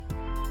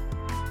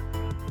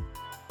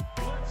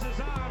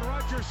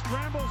Brewer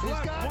scrambles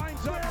left,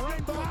 winds up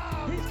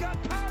right. He's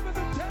got Cobb at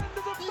the 10 to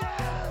the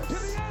 5 to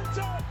the end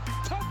zone.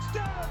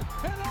 Touchdown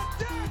and a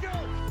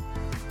dagger.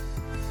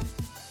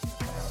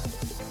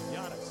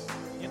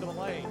 Giannis into the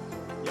lane.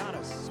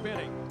 Giannis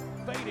spinning,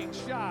 fading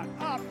shot.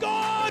 Up,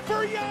 gone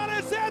for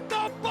Giannis at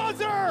the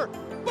buzzer.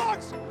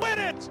 Bucks win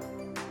it.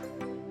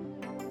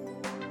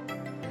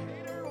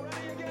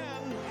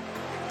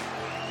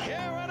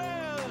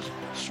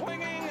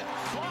 Swinging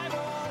fly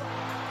ball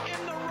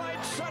in the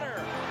right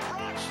center.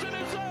 Broxton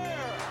is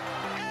there,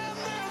 and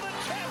they're the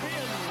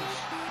champions.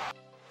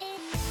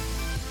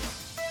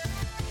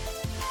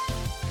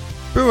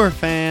 Brewer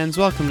fans,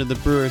 welcome to the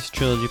Brewers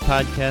Trilogy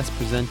podcast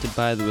presented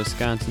by the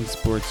Wisconsin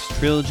Sports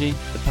Trilogy,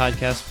 the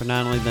podcast for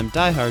not only them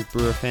diehard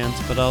Brewer fans,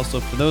 but also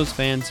for those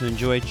fans who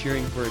enjoy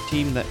cheering for a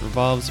team that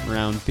revolves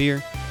around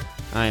beer.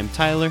 I am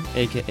Tyler,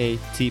 aka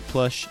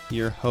T-Plush,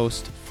 your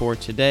host for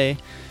today.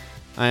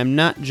 I am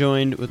not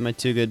joined with my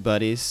two good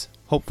buddies.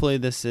 Hopefully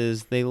this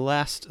is the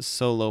last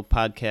solo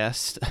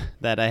podcast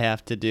that I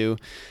have to do.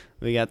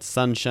 We got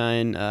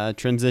Sunshine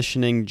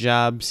transitioning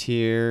jobs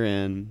here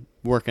and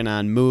working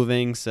on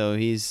moving, so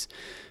he's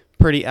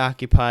pretty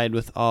occupied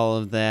with all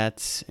of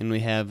that. And we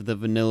have the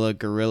Vanilla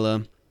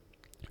Gorilla,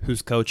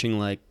 who's coaching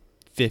like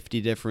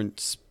 50 different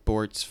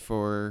sports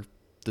for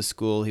the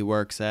school he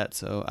works at,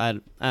 so I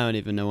don't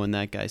even know when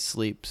that guy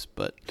sleeps,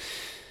 but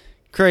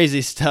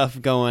crazy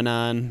stuff going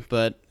on.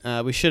 But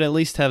we should at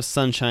least have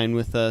Sunshine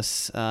with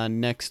us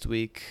next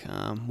week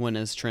when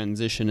his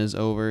transition is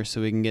over,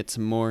 so we can get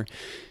some more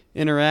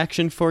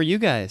interaction for you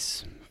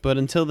guys. But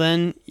until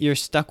then, you're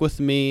stuck with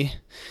me,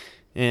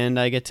 and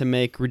I get to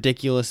make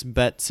ridiculous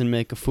bets and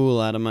make a fool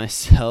out of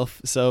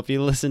myself. So if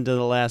you listened to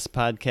the last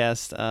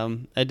podcast,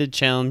 I did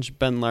challenge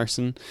Ben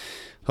Larson,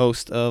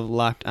 host of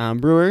Locked On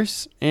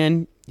Brewers,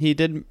 and he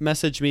did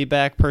message me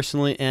back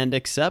personally and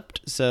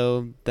accept,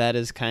 so that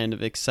is kind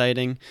of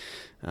exciting.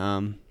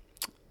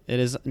 It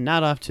is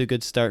not off to a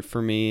good start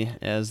for me,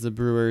 as the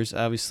Brewers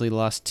obviously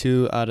lost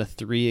 2 out of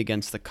 3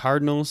 against the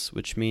Cardinals,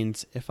 which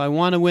means if I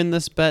want to win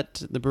this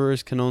bet, the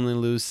Brewers can only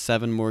lose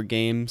 7 more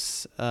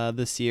games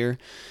this year.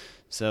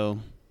 So,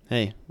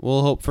 hey,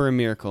 we'll hope for a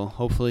miracle.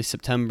 Hopefully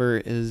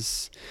September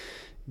is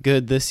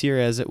good this year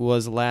as it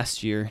was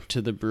last year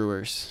to the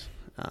Brewers.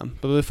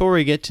 But before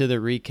we get to the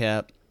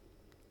recap,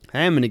 I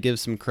am going to give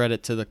some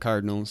credit to the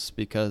Cardinals,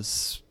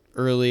 because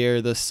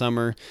earlier this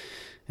summer,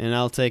 and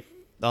I'll take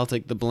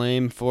the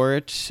blame for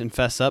it and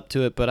fess up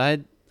to it, but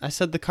I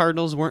said the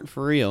Cardinals weren't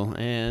for real,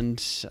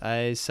 and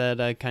I said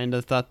I kind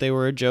of thought they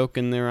were a joke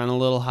and they were on a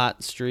little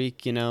hot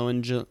streak,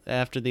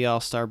 after the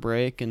All-Star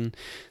break, and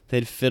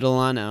they'd fiddle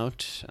on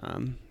out.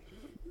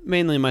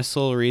 Mainly my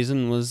sole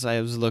reason was I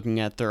was looking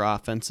at their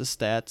offensive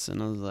stats,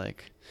 and I was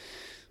like,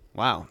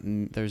 wow,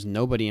 there's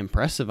nobody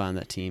impressive on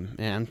that team.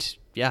 And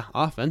yeah,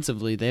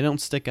 offensively, they don't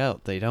stick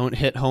out. They don't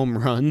hit home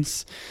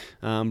runs,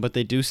 but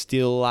they do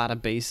steal a lot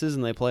of bases,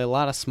 and they play a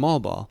lot of small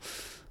ball.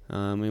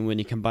 And when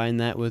you combine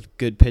that with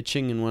good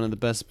pitching and one of the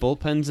best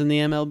bullpens in the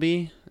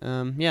MLB,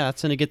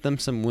 that's going to get them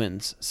some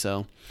wins.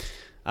 So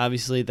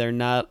obviously, they're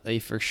not a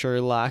for sure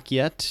lock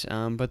yet,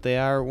 but they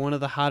are one of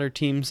the hotter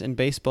teams in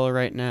baseball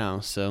right now.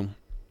 So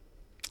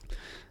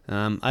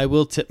I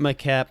will tip my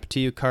cap to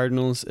you,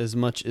 Cardinals, as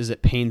much as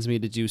it pains me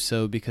to do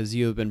so, because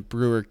you have been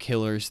Brewer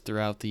killers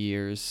throughout the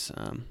years,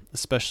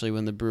 especially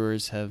when the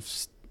Brewers have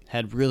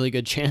had really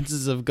good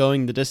chances of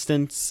going the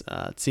distance.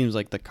 It seems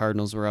like the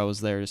Cardinals were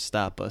always there to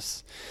stop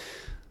us.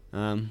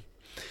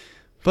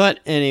 But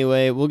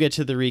anyway, we'll get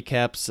to the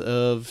recaps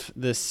of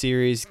this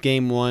series.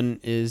 Game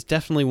 1 is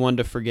definitely one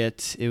to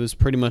forget. It was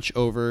pretty much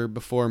over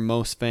before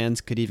most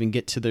fans could even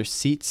get to their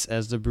seats,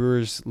 as the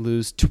Brewers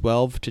lose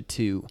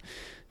 12-2.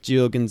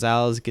 Gio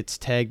Gonzalez gets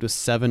tagged with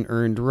 7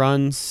 earned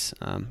runs.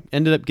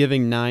 Ended up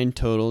giving 9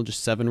 total,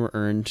 just 7 were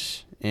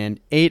earned,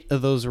 and 8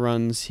 of those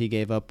runs he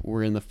gave up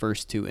were in the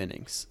first 2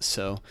 innings.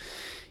 So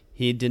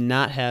he did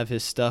not have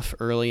his stuff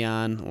early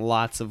on,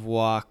 lots of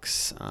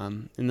walks,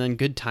 and then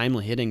good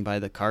timely hitting by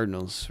the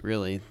Cardinals,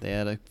 really. They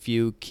had a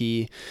few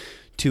key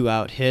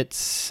 2-out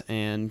hits,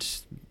 and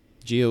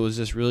Gio was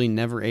just really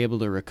never able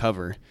to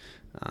recover.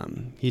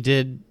 He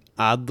did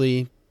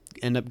oddly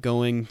end up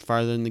going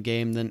farther in the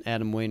game than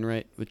Adam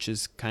Wainwright, which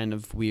is kind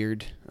of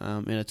weird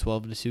in a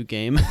 12-2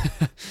 game.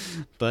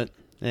 But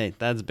hey,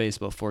 that's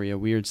baseball for you.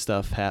 Weird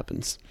stuff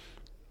happens.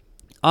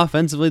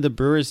 Offensively, the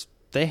Brewers,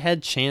 they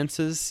had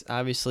chances.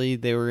 Obviously,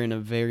 they were in a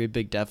very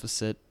big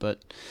deficit,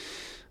 but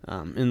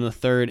in the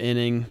 3rd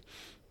inning,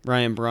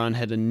 Ryan Braun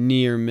had a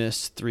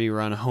near-miss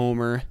 3-run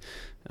homer.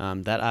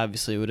 That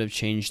obviously would have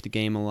changed the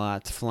game a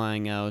lot,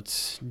 flying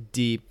out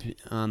deep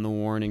on the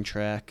warning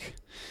track.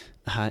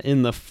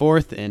 In the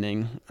 4th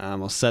inning,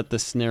 I'll set the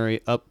scenario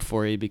up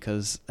for you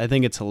because I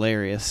think it's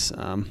hilarious.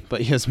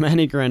 But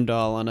Yasmani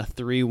Grandal on a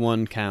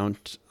 3-1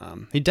 count,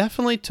 he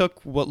definitely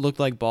took what looked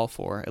like ball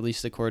 4, at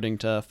least according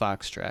to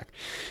Fox Track.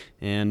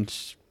 And,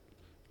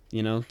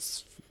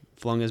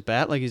 flung his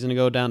bat like he's going to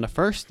go down to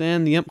first,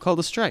 and the ump called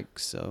a strike.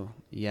 So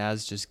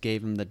Yaz just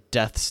gave him the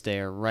death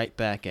stare right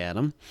back at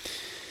him.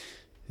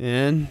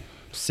 And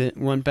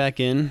went back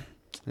in.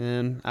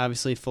 And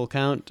obviously full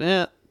count,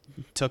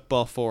 took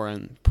ball 4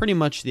 on pretty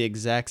much the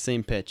exact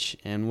same pitch.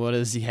 And what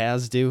does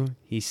Yaz do?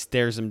 He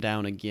stares him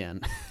down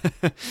again.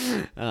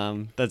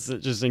 That's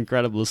just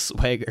incredible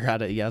swagger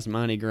out of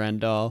Yasmani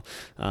Grandal.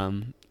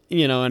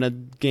 In a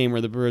game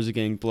where the Brewers are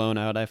getting blown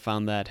out, I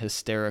found that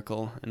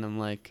hysterical. And I'm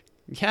like,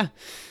 yeah,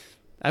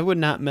 I would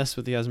not mess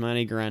with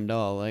Yasmani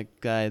Grandal.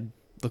 That guy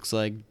looks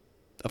like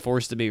a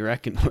force to be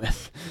reckoned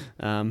with.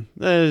 That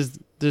is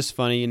just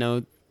funny,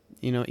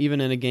 even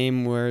in a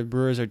game where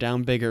Brewers are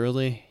down big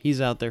early, he's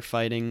out there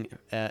fighting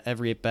at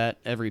every at bat,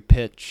 every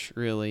pitch,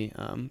 really,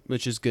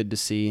 which is good to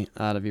see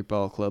out of your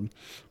ball club.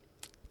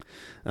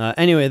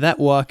 Anyway, that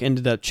walk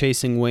ended up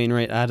chasing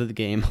Wainwright out of the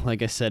game,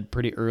 like I said,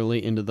 pretty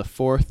early into the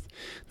 4th.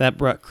 That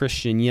brought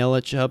Christian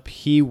Yelich up.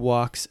 He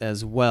walks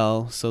as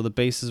well, so the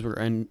bases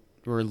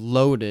were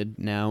loaded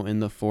now in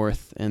the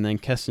 4th, and then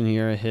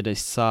Castanera hit a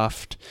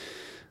soft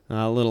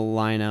little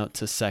line out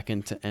to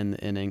second to end the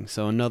inning.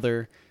 So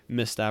another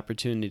missed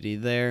opportunity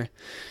there.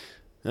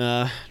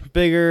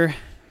 Bigger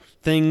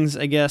things,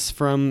 I guess,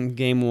 from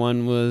game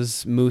 1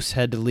 was Moose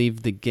had to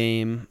leave the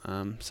game.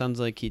 Sounds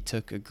like he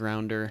took a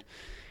grounder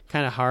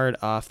kind of hard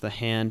off the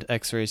hand.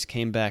 X-rays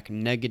came back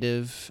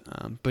negative,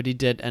 but he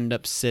did end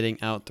up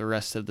sitting out the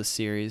rest of the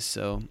series,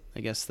 so I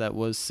guess that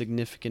was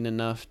significant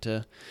enough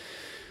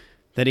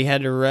that he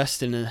had to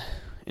rest in an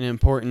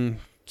important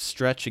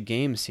stretch of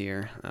games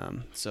here.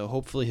 So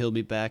hopefully he'll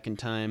be back in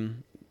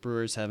time.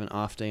 Brewers have an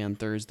off day on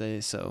Thursday,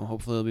 so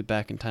hopefully he'll be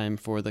back in time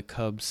for the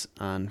Cubs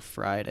on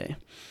Friday.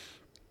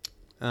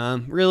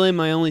 Really,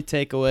 my only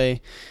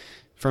takeaway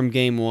from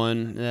game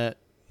 1, that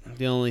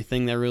the only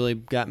thing that really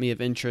got me of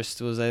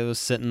interest was I was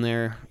sitting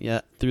there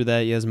through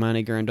that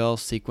Yasmani Grandal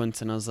sequence,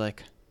 and I was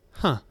like,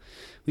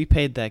 we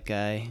paid that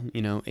guy,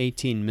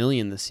 $18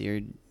 million this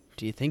year.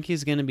 Do you think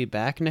he's going to be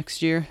back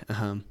next year?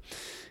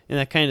 And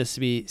that kind of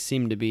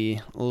seemed to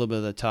be a little bit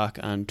of the talk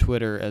on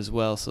Twitter as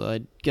well, so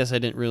I guess I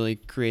didn't really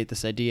create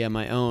this idea on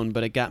my own,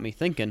 but it got me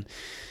thinking.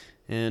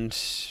 And,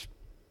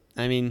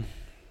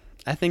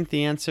 I think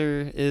the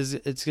answer is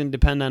it's going to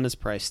depend on his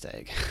price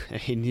tag.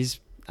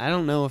 I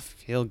don't know if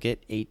he'll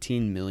get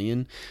 $18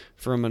 million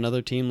from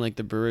another team like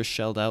the Brewers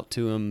shelled out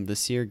to him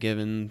this year,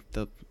 given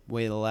the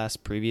way the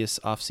last previous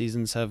off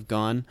seasons have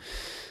gone.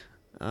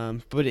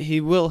 But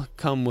he will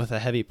come with a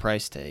heavy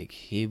price tag.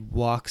 He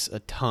walks a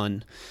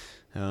ton.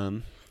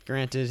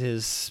 Granted,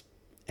 his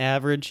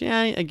average,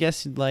 I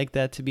guess you'd like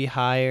that to be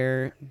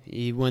higher.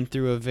 He went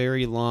through a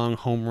very long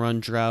home run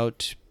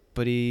drought,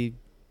 but he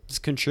is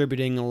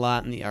contributing a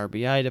lot in the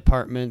RBI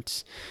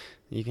department.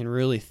 You can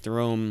really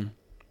throw him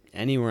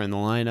anywhere in the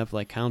lineup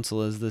like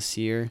Counsell is this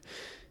year.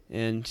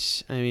 And,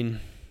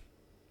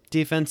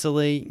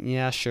 defensively,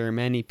 yeah, sure,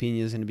 Manny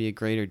Pena is going to be a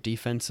greater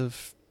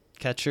defensive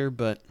catcher,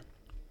 but,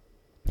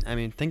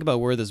 think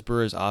about where this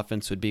Brewers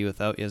offense would be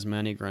without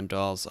Yasmani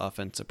Grandal's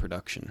offensive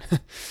production.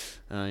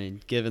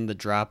 Given the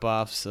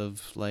drop-offs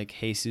of,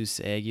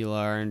 Jesus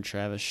Aguilar and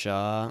Travis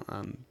Shaw,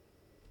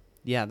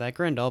 that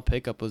Grandal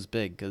pickup was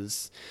big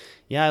because,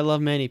 I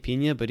love Manny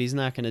Pena, but he's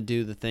not going to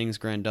do the things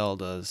Grandal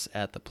does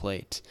at the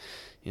plate.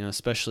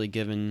 Especially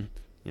given,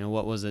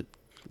 what was it,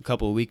 a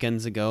couple of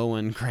weekends ago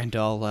when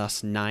Grandal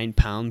lost 9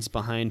 pounds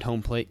behind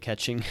home plate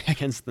catching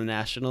against the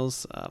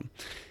Nationals.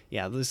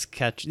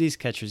 These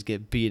catchers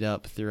get beat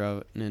up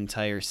throughout an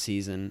entire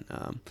season.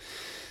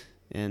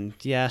 And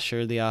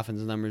sure, the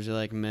offensive numbers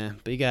are meh,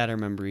 but you got to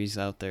remember he's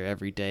out there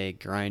every day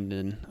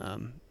grinding,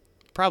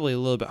 probably a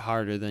little bit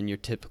harder than your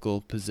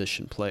typical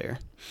position player.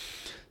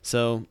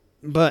 So,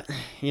 but,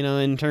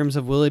 in terms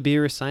of will he be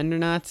resigned or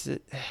not,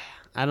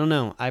 I don't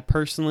know. I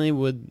personally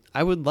would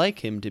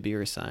like him to be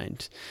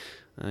resigned.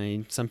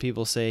 Some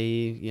people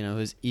say,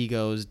 his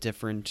ego is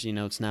different.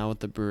 It's not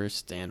what the Brewers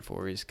stand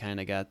for. He's kind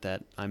of got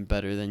that I'm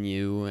better than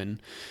you and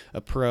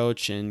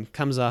approach and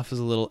comes off as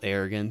a little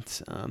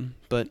arrogant.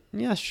 But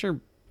yeah,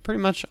 sure.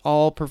 Pretty much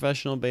all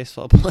professional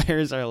baseball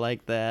players are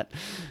like that.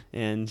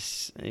 And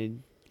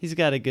he's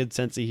got a good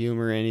sense of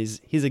humor, and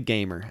he's a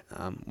gamer,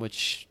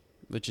 which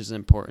is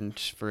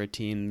important for a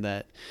team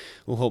that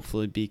will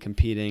hopefully be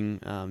competing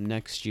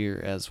next year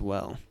as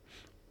well.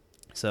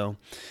 So,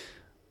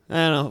 I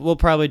don't know. We'll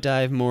probably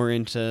dive more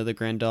into the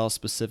Grandal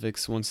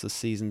specifics once the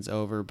season's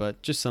over, but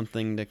just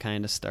something to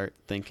kind of start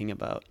thinking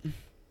about.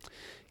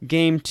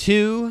 Game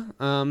 2.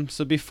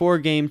 So before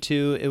Game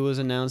 2, it was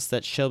announced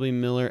that Shelby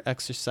Miller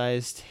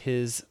exercised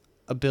his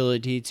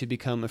ability to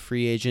become a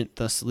free agent,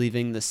 thus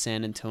leaving the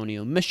San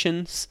Antonio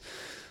Missions.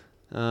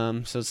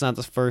 So it's not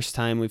the first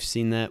time we've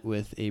seen that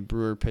with a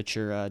Brewer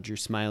pitcher. Drew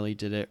Smyly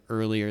did it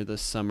earlier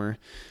this summer.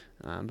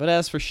 But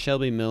as for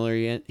Shelby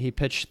Miller, he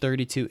pitched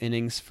 32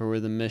 innings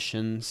for the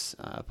Missions,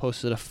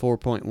 posted a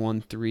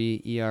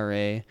 4.13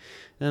 ERA,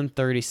 and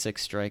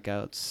 36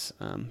 strikeouts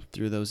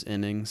through those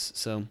innings.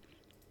 So,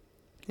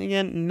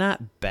 again,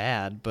 not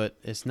bad, but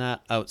it's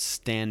not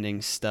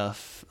outstanding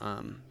stuff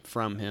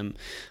from him.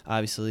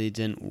 Obviously,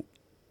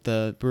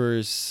 the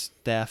Brewers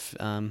staff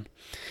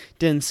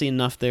didn't see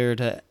enough there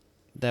to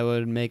that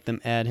would make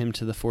them add him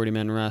to the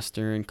 40-man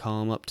roster and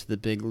call him up to the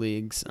big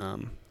leagues.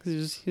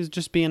 He's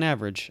just being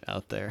average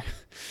out there.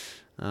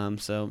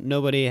 So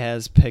nobody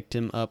has picked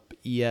him up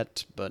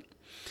yet, but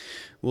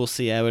we'll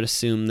see. I would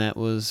assume that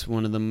was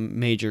one of the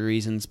major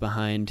reasons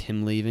behind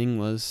him leaving,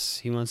 was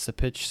he wants to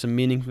pitch some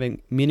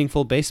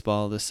meaningful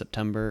baseball this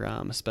September,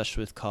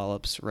 especially with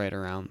call-ups right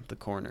around the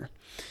corner.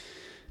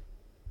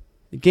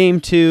 Game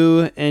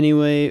 2,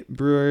 anyway,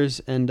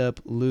 Brewers end up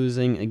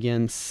losing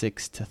again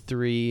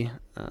 6-3.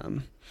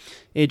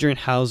 Adrian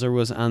Hauser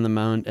was on the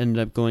mound,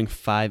 ended up going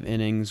 5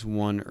 innings,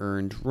 1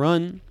 earned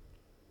run.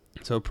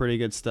 So pretty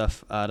good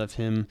stuff out of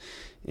him.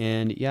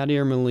 And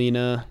Yadier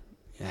Molina,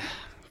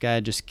 guy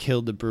just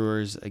killed the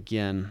Brewers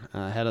again.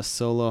 Had a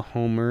solo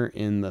homer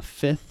in the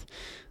 5th.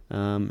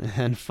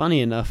 And funny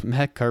enough,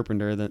 Matt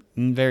Carpenter, the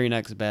very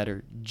next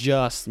batter,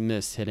 just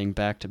missed hitting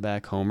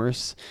back-to-back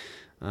homers.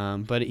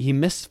 But he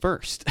missed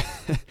first.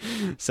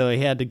 So he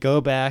had to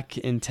go back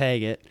and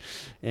tag it.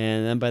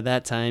 And then by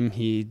that time,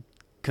 he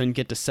couldn't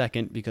get to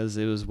second because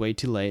it was way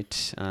too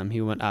late. He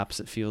went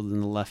opposite field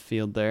in the left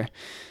field there.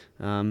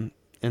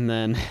 And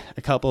then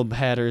a couple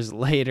batters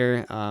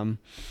later,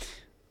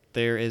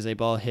 there is a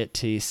ball hit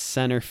to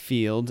center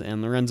field,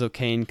 and Lorenzo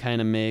Cain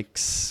kind of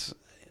makes,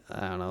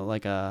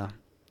 like a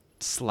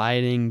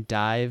sliding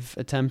dive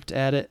attempt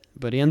at it,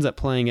 but he ends up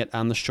playing it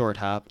on the short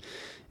hop,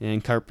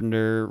 and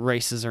Carpenter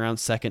races around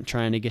second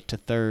trying to get to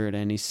third,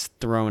 and he's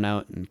thrown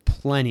out in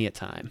plenty of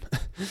time.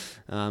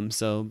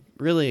 So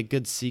really a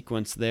good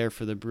sequence there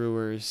for the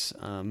Brewers.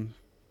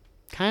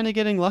 Kind of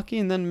getting lucky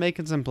and then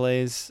making some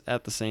plays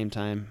at the same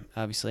time.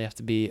 Obviously have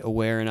to be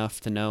aware enough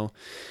to know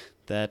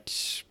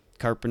that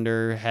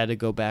Carpenter had to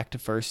go back to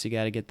first. You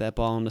got to get that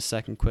ball into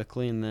second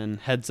quickly, and then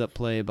heads-up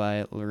play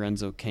by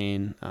Lorenzo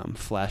Cain,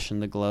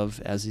 flashing the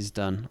glove as he's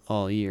done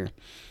all year.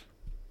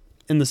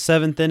 In the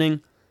 7th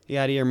inning,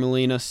 Yadier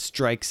Molina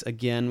strikes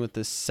again with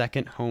the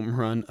second home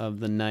run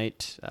of the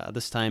night.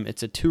 This time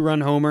it's a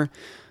 2-run homer,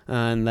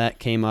 and that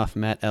came off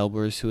Matt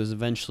Albers, who was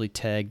eventually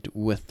tagged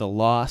with the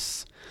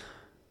loss.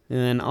 And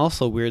then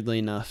also, weirdly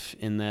enough,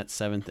 in that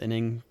 7th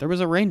inning, there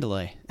was a rain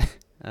delay.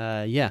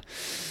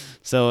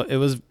 So it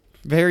was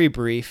very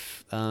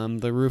brief.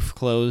 The roof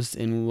closed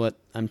in what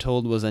I'm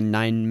told was a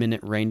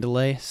 9-minute rain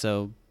delay,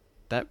 so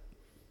that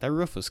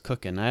roof was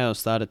cooking. I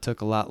always thought it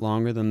took a lot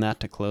longer than that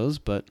to close,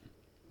 but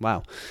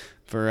wow.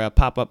 For a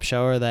pop-up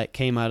shower that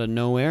came out of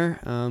nowhere,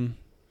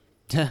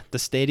 the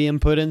stadium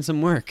put in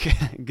some work.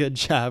 Good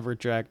job,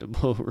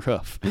 retractable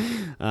roof.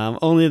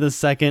 Only the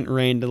second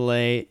rain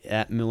delay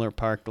at Miller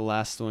Park. The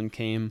last one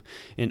came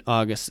in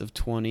August of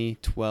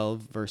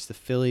 2012 versus the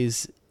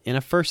Phillies in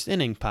a first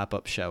inning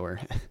pop-up shower.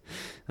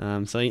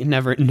 So you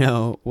never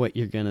know what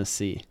you're going to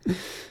see.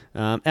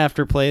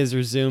 After play is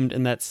resumed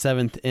in that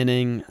 7th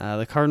inning,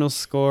 the Cardinals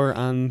score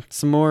on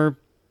some more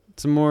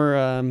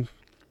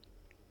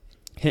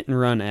hit and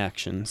run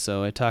action.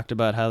 So I talked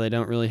about how they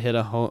don't really hit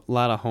a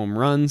lot of home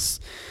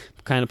runs,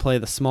 kind of play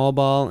the small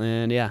ball,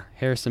 and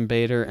Harrison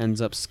Bader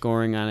ends up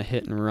scoring on a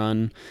hit and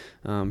run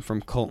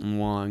from Colton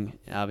Wong.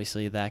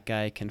 Obviously, that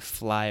guy can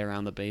fly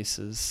around the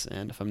bases,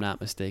 and if I'm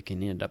not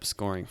mistaken, he ended up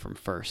scoring from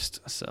first.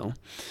 So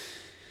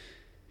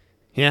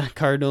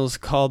Cardinals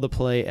called the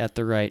play at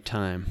the right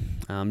time.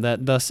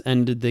 That thus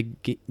ended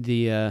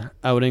the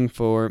outing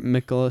for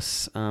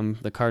Mikolas,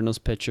 the Cardinals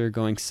pitcher,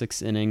 going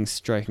 6 innings,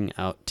 striking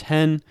out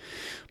 10.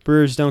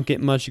 Brewers don't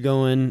get much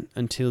going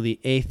until the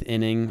 8th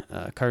inning.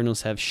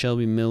 Cardinals have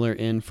Shelby Miller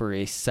in for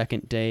a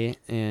second day,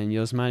 and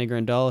Yasmani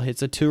Grandal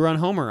hits a 2-run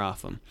homer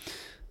off him.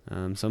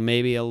 So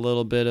maybe a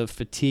little bit of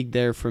fatigue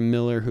there from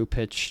Miller, who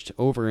pitched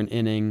over an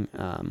inning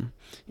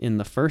in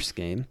the first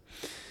game.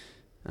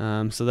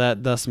 So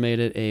that thus made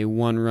it a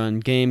 1-run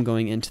game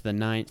going into the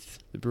 9th.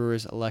 The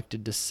Brewers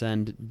elected to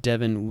send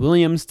Devin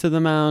Williams to the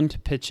mound,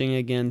 pitching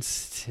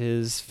against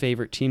his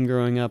favorite team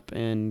growing up,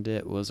 and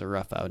it was a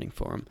rough outing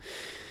for him.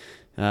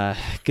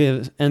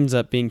 Ends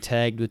up being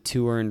tagged with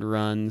 2 earned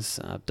runs,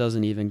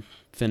 doesn't even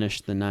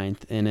finish the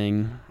 9th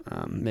inning,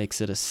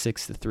 makes it a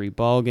 6-3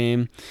 ball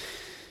game.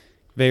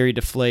 Very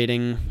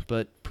deflating,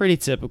 but pretty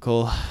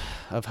typical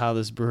of how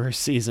this Brewers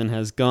season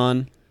has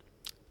gone.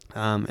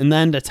 And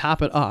then to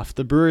top it off,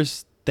 the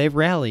Brewers, they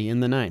rally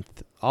in the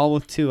 9th, all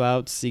with 2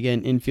 outs. You get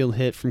an infield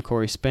hit from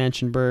Corey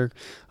Spanchenberg,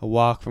 a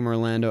walk from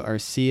Orlando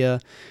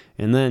Arcia,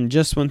 and then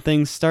just when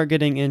things start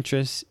getting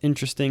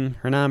interesting,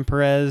 Hernan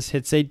Perez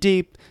hits a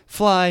deep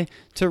fly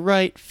to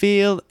right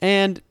field,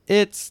 and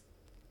it's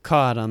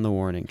caught on the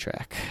warning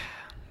track.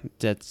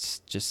 That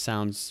just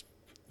sounds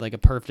like a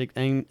perfect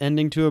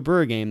ending to a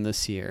Brewer game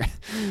this year.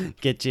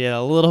 Get you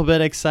a little bit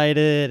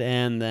excited,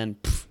 and then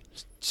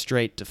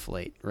straight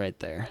deflate right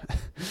there.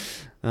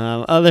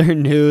 Other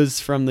news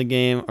from the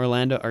game,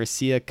 Orlando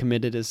Arcia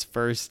committed his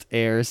first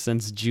error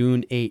since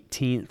June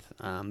 18th.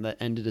 That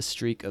ended a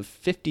streak of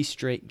 50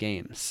 straight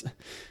games,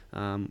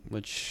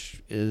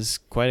 which is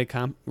quite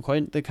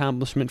the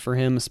accomplishment for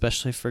him,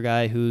 especially for a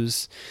guy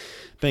who's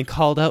been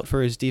called out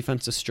for his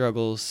defensive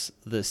struggles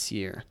this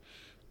year.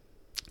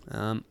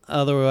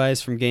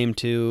 Otherwise, from Game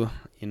 2,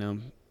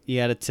 you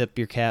got to tip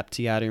your cap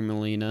to Yadier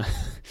Molina.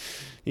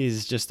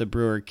 He's just a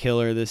Brewer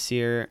killer this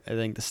year. I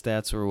think the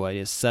stats were, he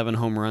has 7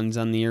 home runs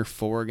on the year,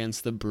 4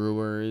 against the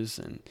Brewers.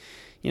 And,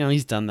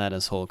 he's done that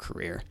his whole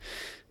career.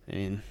 I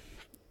mean,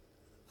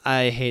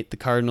 I hate the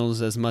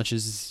Cardinals as much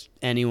as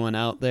anyone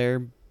out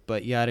there,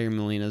 but Yadier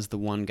Molina is the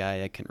one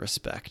guy I can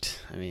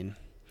respect. I mean,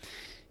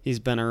 he's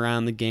been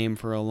around the game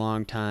for a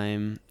long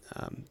time.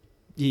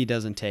 He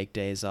doesn't take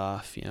days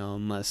off,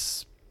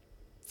 unless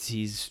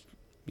he's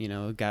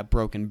got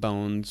broken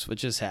bones,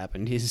 which has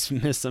happened. He's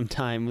missed some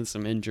time with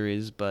some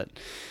injuries, but,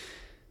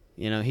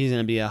 he's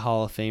going to be a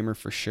Hall of Famer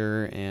for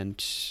sure.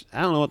 And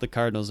I don't know what the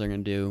Cardinals are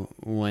going to do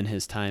when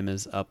his time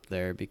is up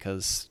there,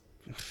 because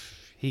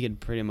he could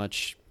pretty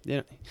much,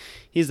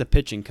 he's the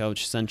pitching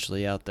coach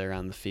essentially out there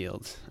on the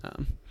field.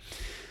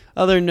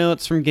 Other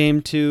notes from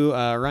Game 2,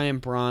 Ryan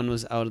Braun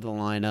was out of the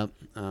lineup,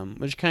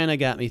 which kind of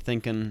got me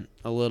thinking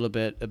a little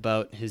bit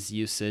about his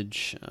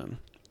usage.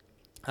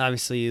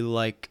 Obviously,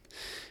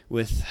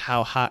 with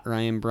how hot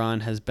Ryan Braun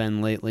has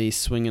been lately,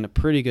 swinging a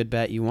pretty good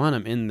bat, you want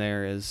him in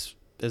there as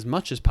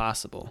much as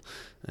possible.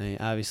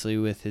 Obviously,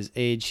 with his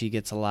age, he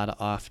gets a lot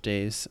of off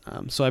days.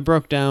 So I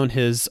broke down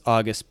his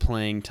August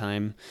playing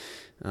time.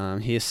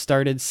 He has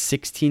started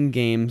 16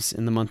 games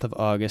in the month of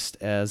August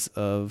as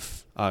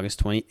of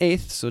August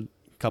 28th, so a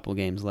couple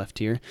games left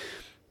here.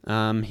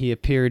 He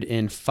appeared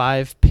in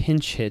 5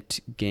 pinch hit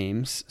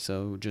games,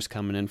 so just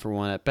coming in for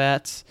 1 at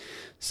bats.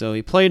 So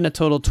he played in a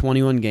total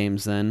 21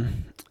 games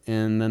then.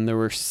 And then there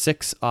were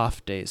 6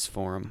 off days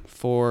for him,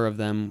 4 of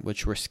them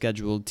which were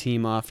scheduled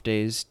team off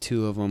days.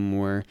 2 of them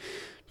were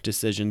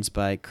decisions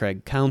by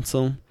Craig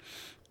Counsell.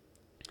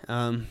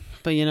 But,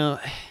 I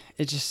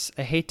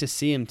hate to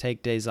see him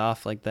take days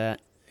off like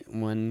that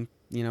when,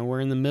 we're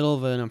in the middle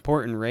of an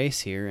important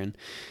race here. And,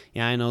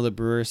 I know the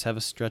Brewers have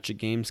a stretch of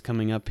games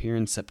coming up here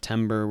in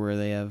September where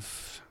they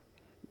have,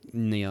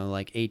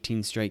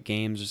 18 straight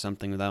games or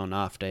something without an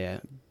off day.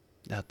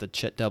 I have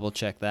to double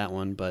check that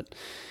one, but...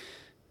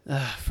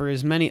 for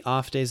as many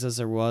off days as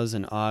there was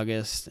in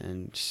August,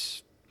 and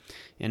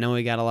I know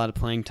he got a lot of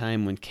playing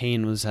time when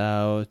Kane was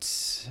out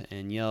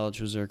and Yelich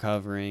was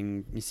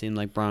recovering. It seemed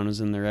like Braun was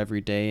in there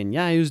every day, and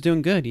he was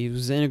doing good. He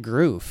was in a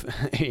groove,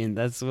 and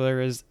that's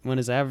when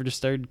his averages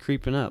started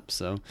creeping up.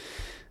 So,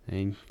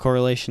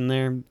 correlation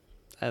there,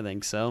 I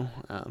think so.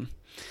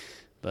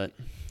 But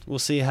we'll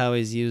see how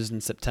he's used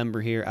in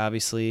September here.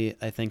 Obviously,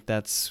 I think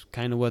that's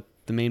kind of what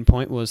the main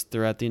point was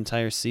throughout the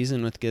entire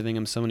season with giving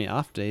him so many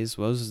off days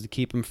was to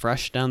keep him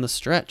fresh down the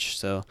stretch.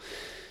 So,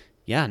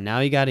 now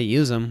you got to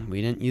use him.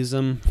 We didn't use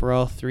him for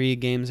all 3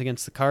 games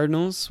against the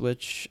Cardinals,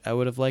 which I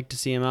would have liked to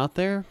see him out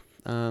there.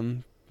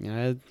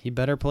 He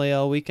better play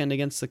all weekend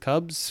against the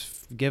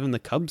Cubs, given the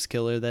Cubs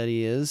killer that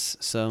he is.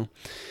 So,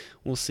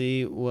 we'll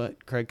see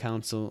what Craig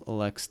Counsell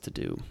elects to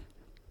do.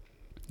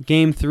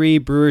 Game 3,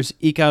 Brewers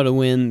eke out a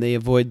win. They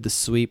avoid the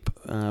sweep,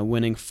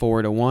 winning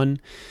 4-1.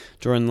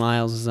 Jordan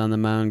Lyles is on the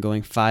mound,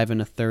 going 5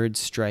 1/3,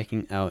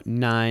 striking out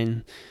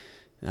 9.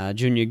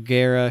 Junior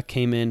Guerra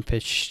came in,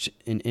 pitched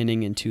an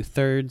inning and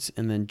 2/3,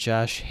 and then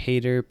Josh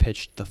Hader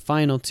pitched the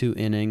final 2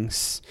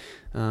 innings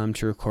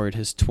to record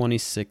his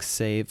 26th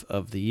save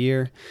of the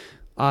year.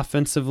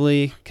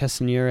 Offensively,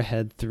 Castanera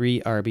had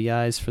 3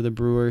 RBIs for the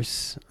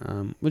Brewers,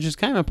 which is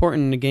kind of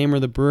important in a game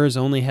where the Brewers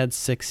only had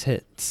 6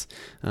 hits.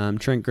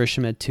 Trent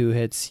Grisham had 2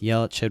 hits,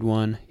 Yelich had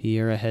 1,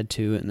 Higuera had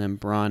 2, and then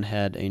Braun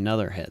had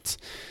another hit.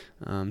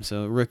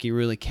 So rookie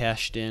really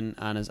cashed in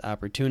on his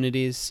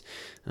opportunities.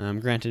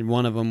 Granted,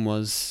 one of them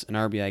was an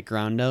RBI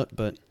ground out,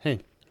 but hey,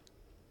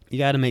 you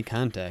got to make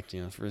contact,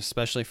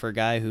 especially for a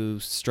guy who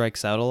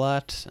strikes out a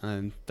lot.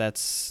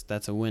 That's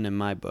a win in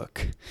my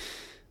book.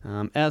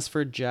 As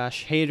for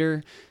Josh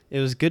Hader, it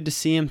was good to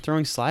see him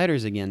throwing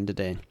sliders again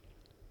today.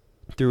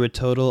 Threw a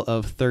total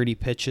of 30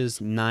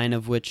 pitches, 9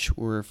 of which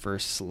were for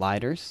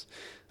sliders.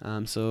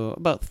 So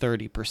about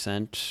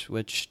 30%,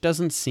 which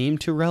doesn't seem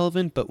too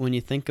relevant, but when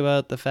you think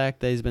about the fact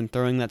that he's been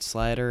throwing that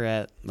slider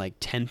at like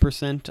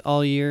 10%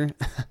 all year,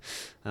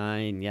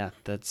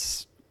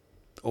 that's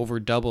over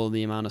double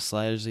the amount of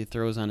sliders he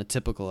throws on a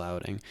typical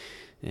outing.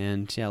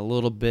 And a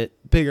little bit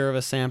bigger of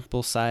a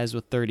sample size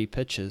with 30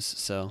 pitches.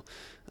 So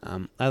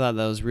I thought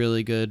that was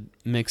really good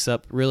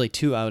mix-up. Really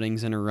 2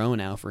 outings in a row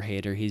now for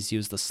Hader. He's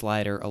used the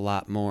slider a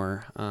lot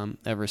more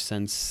ever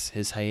since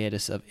his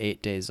hiatus of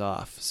 8 days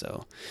off.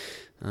 So,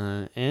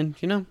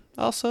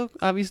 also,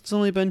 obviously it's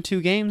only been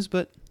 2 games,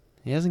 but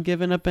he hasn't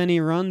given up any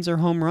runs or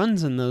home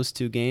runs in those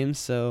 2 games.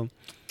 So,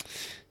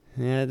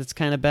 that's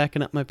kind of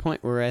backing up my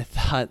point where I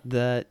thought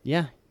that,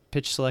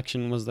 pitch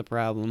selection was the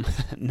problem,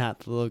 not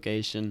the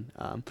location.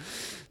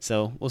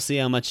 So we'll see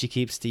how much he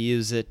keeps to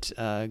use it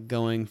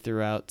going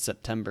throughout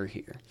September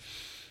here.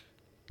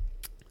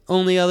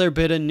 Only other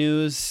bit of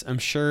news, I'm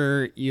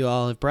sure you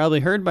all have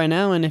probably heard by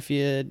now, and if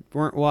you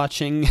weren't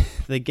watching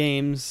the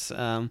games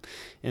and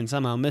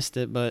somehow missed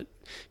it, but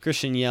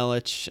Christian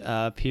Yelich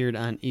appeared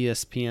on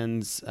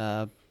ESPN's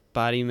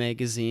Body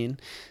Magazine.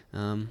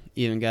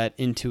 Even got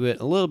into it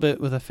a little bit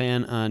with a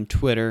fan on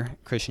Twitter,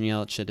 Christian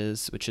Yelich it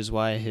is, which is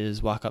why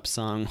his walk-up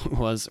song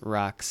was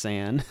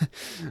Roxanne.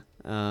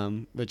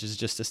 which is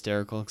just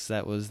hysterical because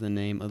that was the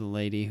name of the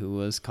lady who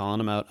was calling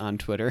him out on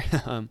Twitter.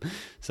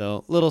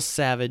 So a little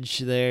savage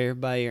there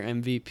by your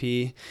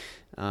MVP.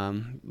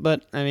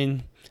 But, I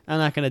mean, I'm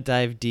not going to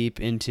dive deep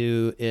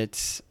into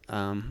it.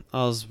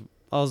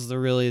 All there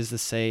really is to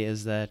say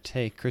is that,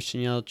 hey,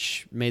 Christian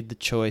Yelich made the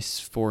choice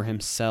for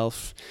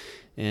himself.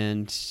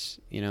 And,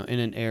 in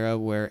an era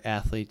where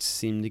athletes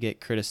seem to get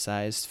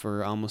criticized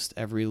for almost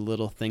every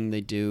little thing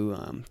they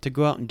do, to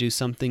go out and do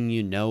something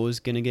is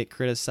going to get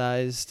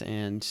criticized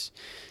and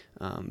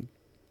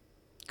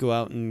go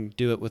out and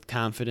do it with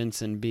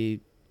confidence and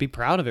be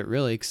proud of it,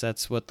 really, because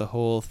that's what the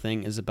whole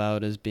thing is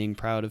about, is being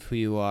proud of who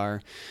you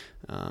are.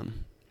 I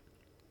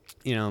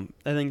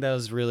think that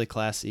was really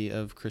classy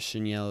of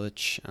Christian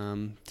Yelich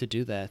to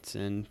do that,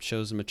 and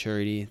shows the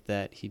maturity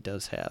that he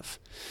does have.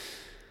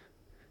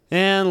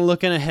 And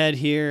looking ahead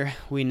here,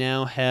 we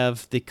now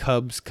have the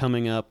Cubs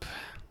coming up.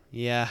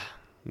 Yeah,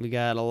 we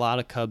got a lot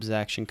of Cubs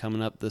action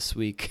coming up this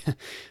week.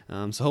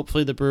 So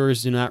hopefully the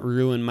Brewers do not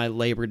ruin my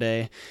Labor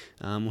Day.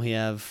 We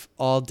have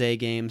all-day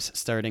games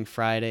starting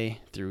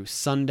Friday through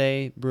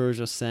Sunday. Brewers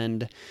will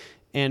send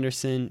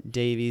Anderson,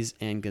 Davies,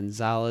 and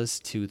Gonzalez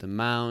to the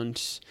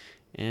mound.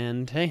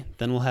 And, hey,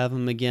 then we'll have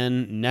them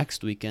again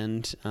next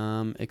weekend,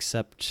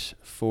 except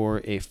for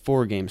a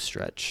 4-game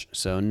stretch.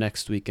 So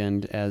next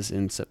weekend, as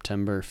in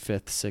September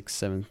 5th,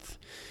 6th,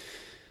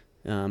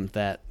 7th,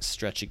 that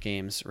stretch of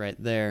games right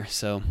there.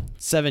 So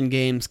 7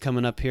 games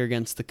coming up here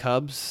against the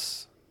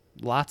Cubs.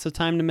 Lots of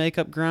time to make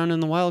up ground in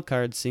the wild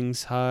card, seeing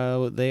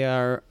how they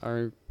are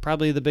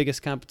probably the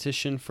biggest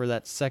competition for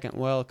that second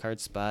wild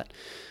card spot.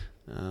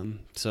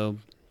 So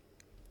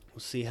we'll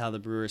see how the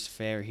Brewers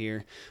fare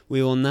here.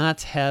 We will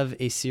not have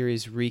a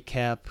series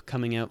recap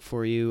coming out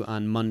for you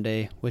on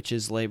Monday, which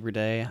is Labor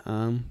Day,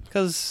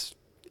 because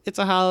it's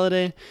a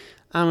holiday.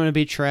 I'm going to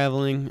be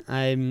traveling.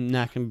 I'm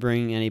not going to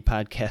bring any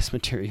podcast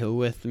material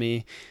with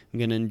me. I'm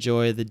going to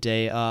enjoy the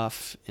day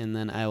off, and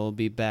then I will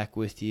be back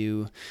with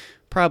you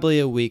probably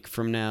a week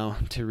from now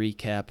to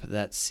recap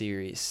that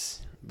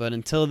series. But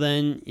until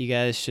then, you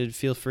guys should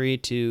feel free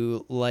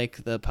to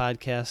like the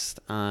podcast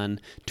on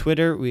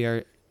Twitter. We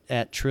are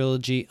at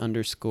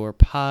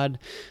Trilogy_pod.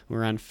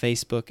 We're on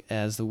Facebook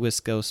as the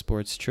Wisco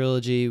Sports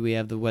Trilogy. We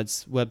have the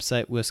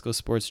website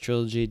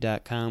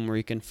wiscosportstrilogy.com, where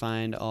you can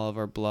find all of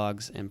our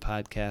blogs and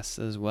podcasts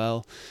as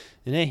well.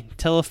 And hey,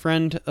 tell a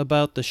friend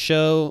about the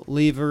show,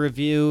 leave a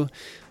review.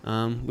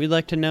 We'd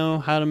like to know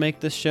how to make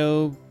this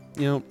show,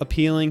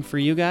 appealing for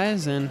you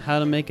guys and how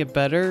to make it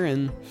better.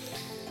 And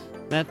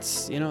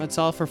that's, it's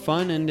all for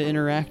fun and to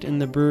interact in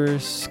the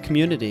Brewers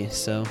community.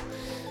 So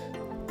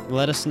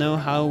let us know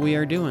how we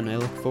are doing. I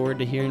look forward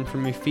to hearing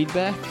from your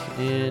feedback,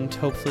 and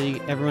hopefully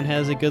everyone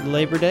has a good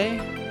Labor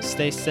Day.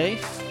 Stay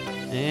safe,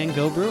 and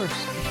go Brewers.